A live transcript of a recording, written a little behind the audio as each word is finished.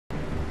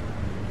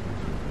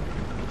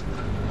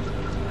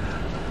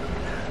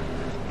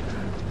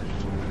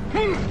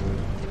Yes.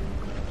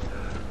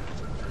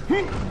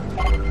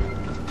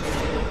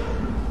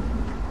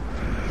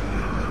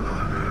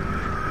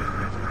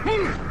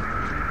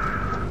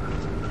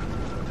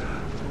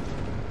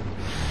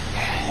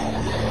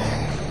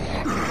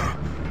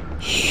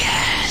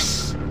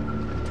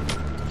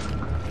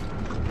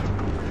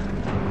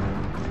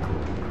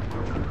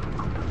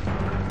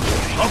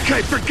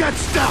 Okay, forget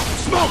stealth!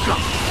 Smoke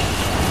 'em!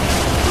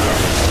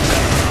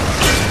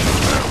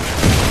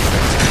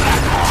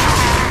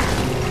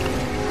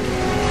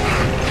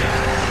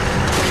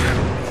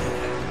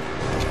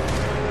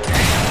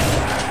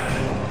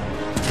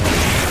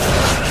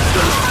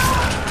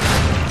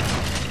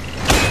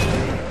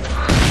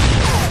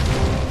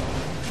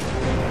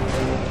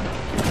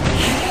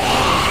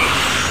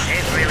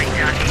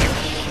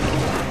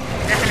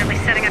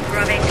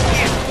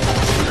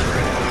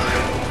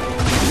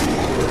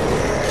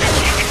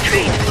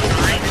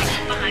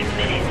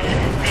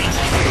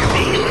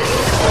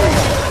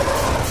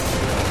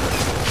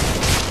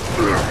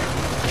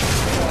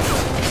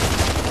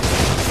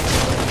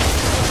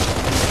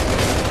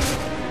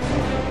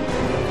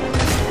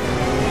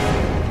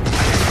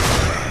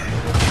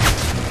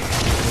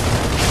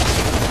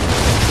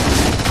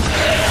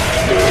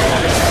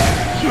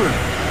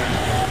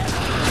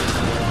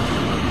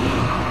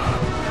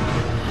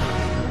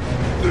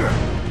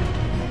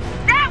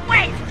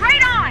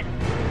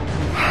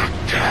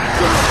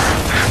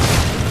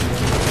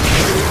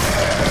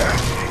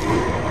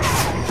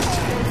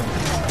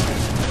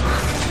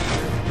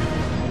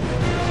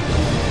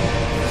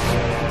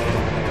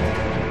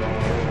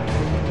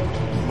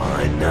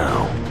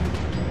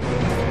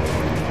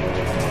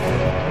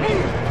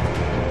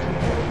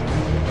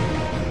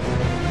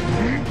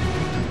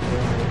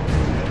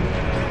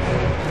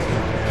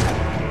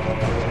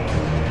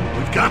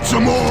 Got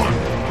some more!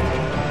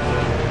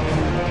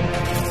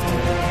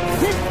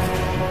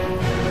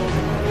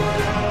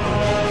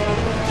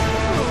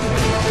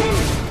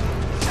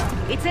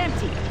 It's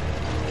empty.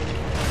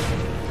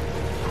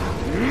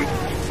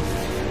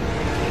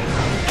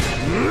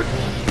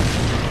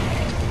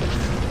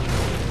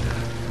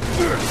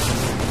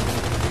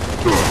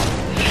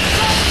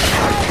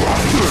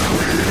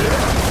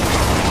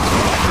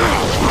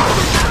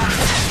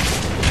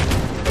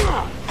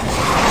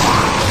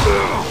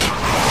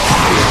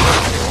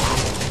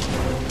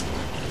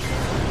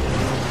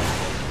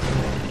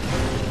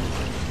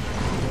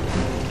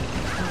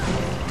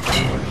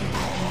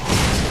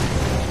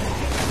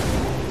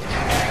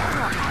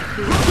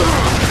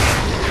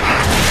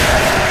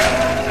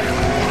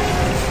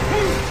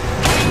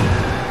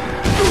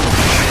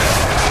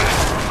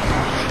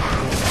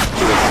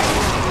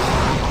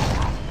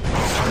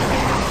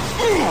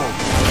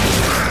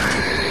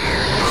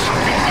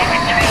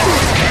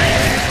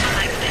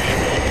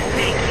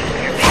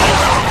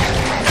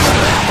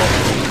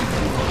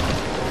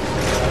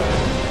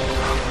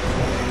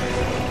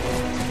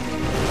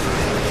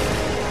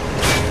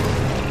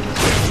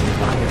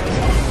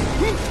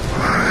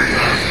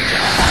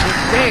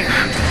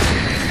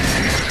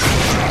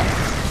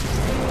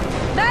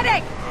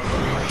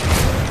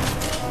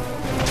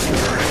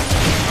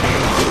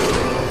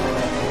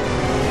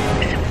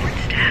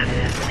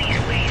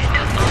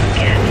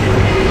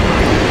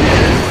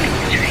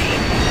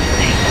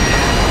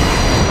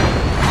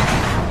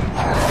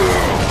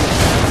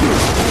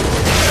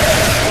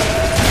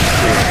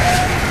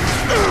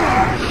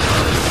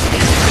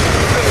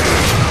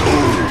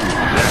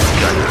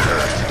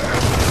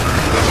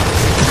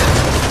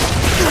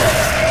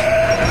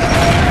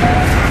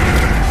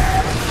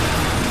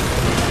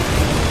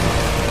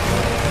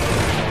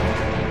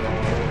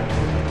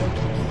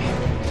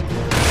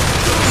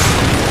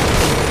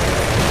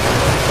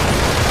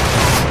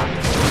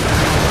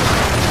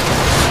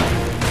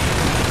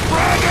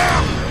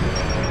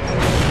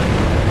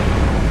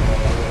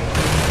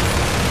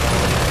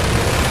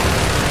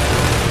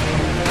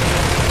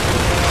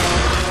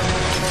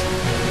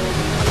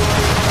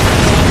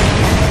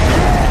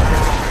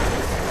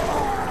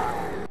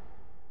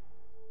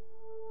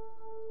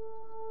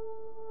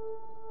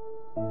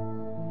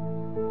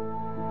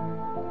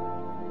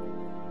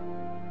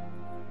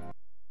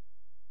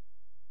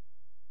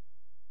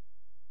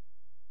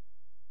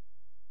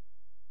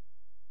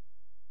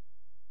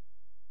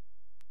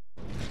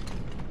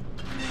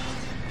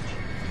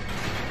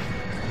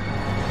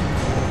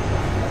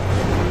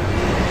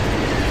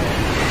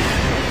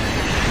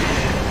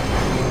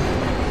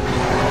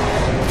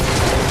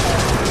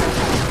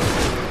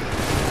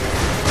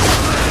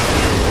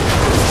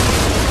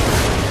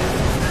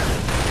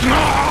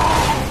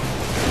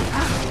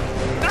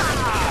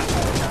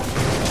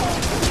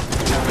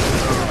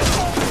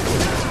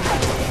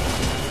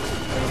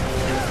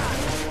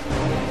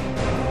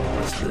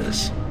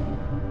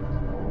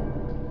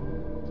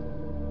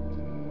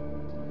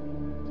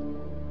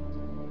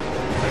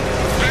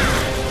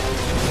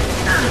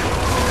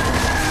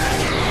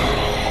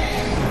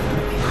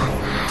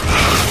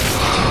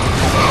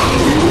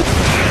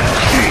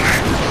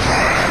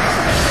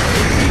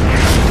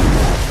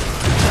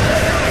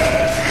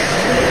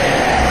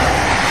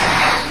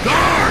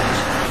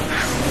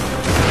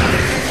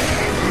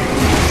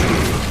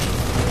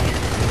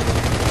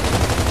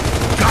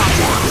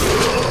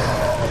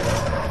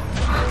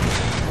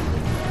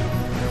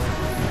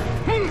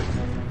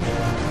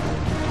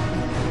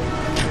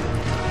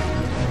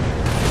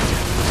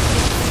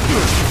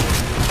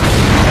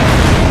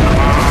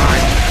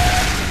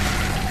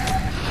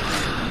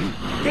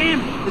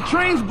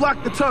 trains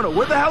block the tunnel.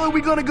 Where the hell are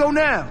we gonna go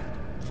now?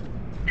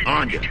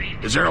 Anya,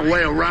 is there a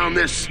way around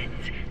this?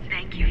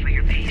 Thank you for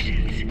your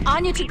patience.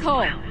 Anya to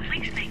Cole.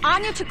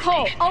 Anya to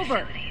Cole,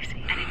 over.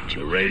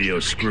 The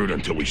radio's screwed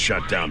until we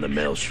shut down the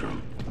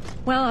maelstrom.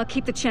 Well, I'll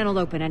keep the channel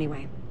open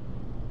anyway.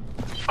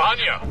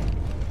 Anya!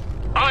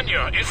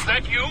 Anya, is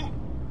that you?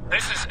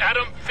 This is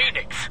Adam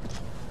Phoenix.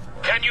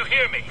 Can you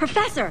hear me?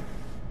 Professor!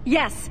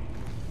 Yes,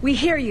 we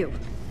hear you.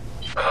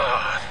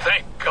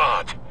 Thank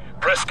God.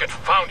 Prescott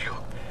found you.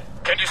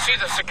 Can you see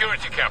the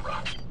security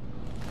camera?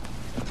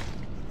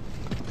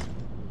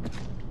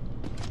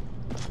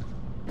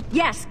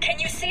 Yes. Can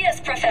you see us,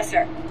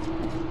 Professor?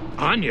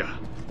 Anya?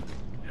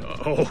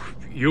 Oh,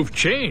 you've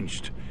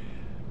changed.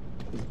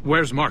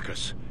 Where's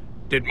Marcus?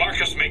 Did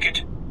Marcus make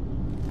it?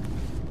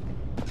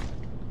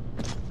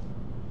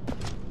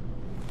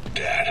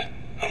 Dad,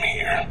 I'm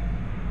here.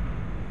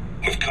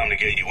 We've come to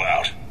get you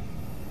out.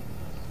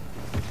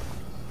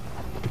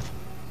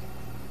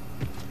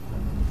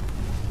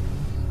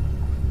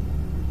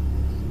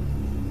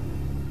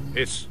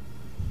 It's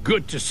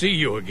good to see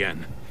you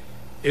again.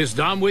 Is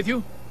Dom with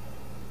you?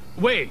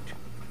 Wait,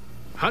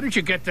 how did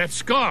you get that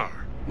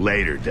scar?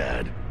 Later,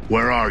 Dad.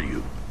 Where are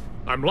you?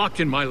 I'm locked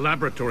in my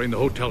laboratory in the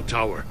hotel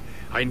tower.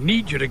 I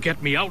need you to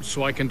get me out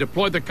so I can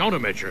deploy the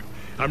countermeasure.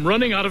 I'm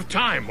running out of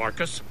time,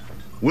 Marcus.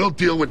 We'll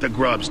deal with the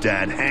grubs,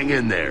 Dad. Hang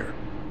in there.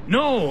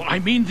 No, I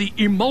mean the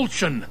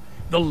emulsion,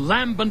 the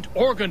lambent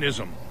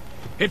organism.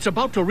 It's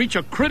about to reach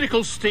a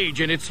critical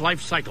stage in its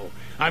life cycle.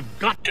 I've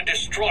got to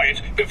destroy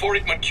it before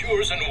it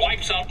matures and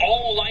wipes out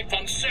all life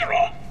on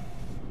Sarah.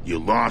 You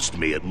lost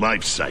me at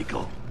life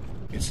cycle.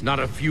 It's not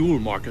a fuel,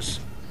 Marcus.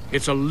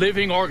 It's a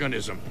living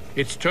organism.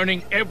 It's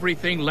turning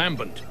everything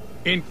lambent,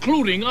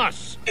 including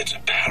us. It's a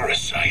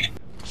parasite.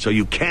 So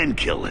you can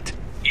kill it.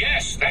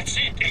 Yes, that's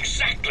it,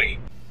 exactly.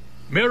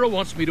 Mira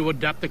wants me to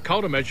adapt the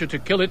countermeasure to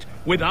kill it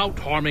without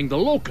harming the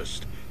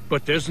locust.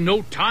 But there's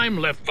no time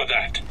left for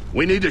that.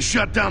 We need to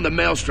shut down the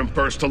maelstrom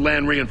first to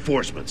land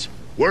reinforcements.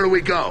 Where do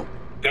we go?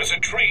 There's a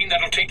train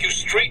that'll take you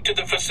straight to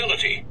the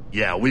facility.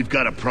 Yeah, we've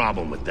got a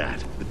problem with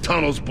that. The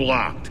tunnel's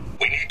blocked.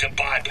 We need to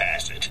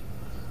bypass it.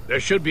 There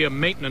should be a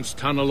maintenance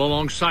tunnel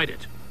alongside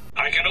it.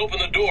 I can open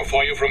the door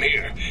for you from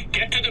here.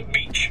 Get to the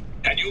beach,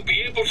 and you'll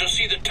be able to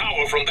see the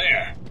tower from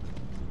there.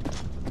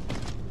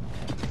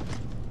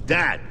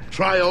 Dad,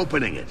 try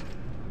opening it.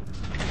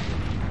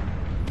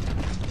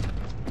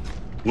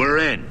 We're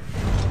in.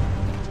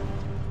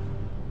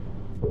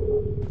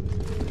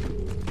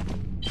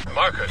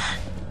 Marcus,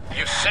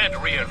 you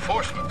said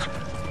reinforcements.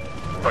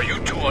 Are you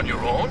two on your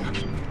own?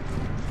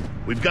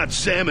 We've got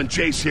Sam and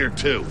Jace here,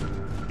 too.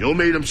 You'll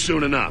meet them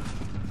soon enough.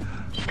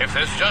 If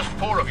there's just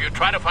 4 of you,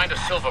 try to find a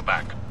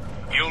silverback.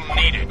 You'll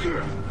need it.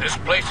 This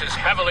place is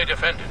heavily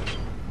defended.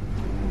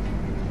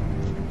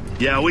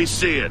 Yeah, we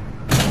see it.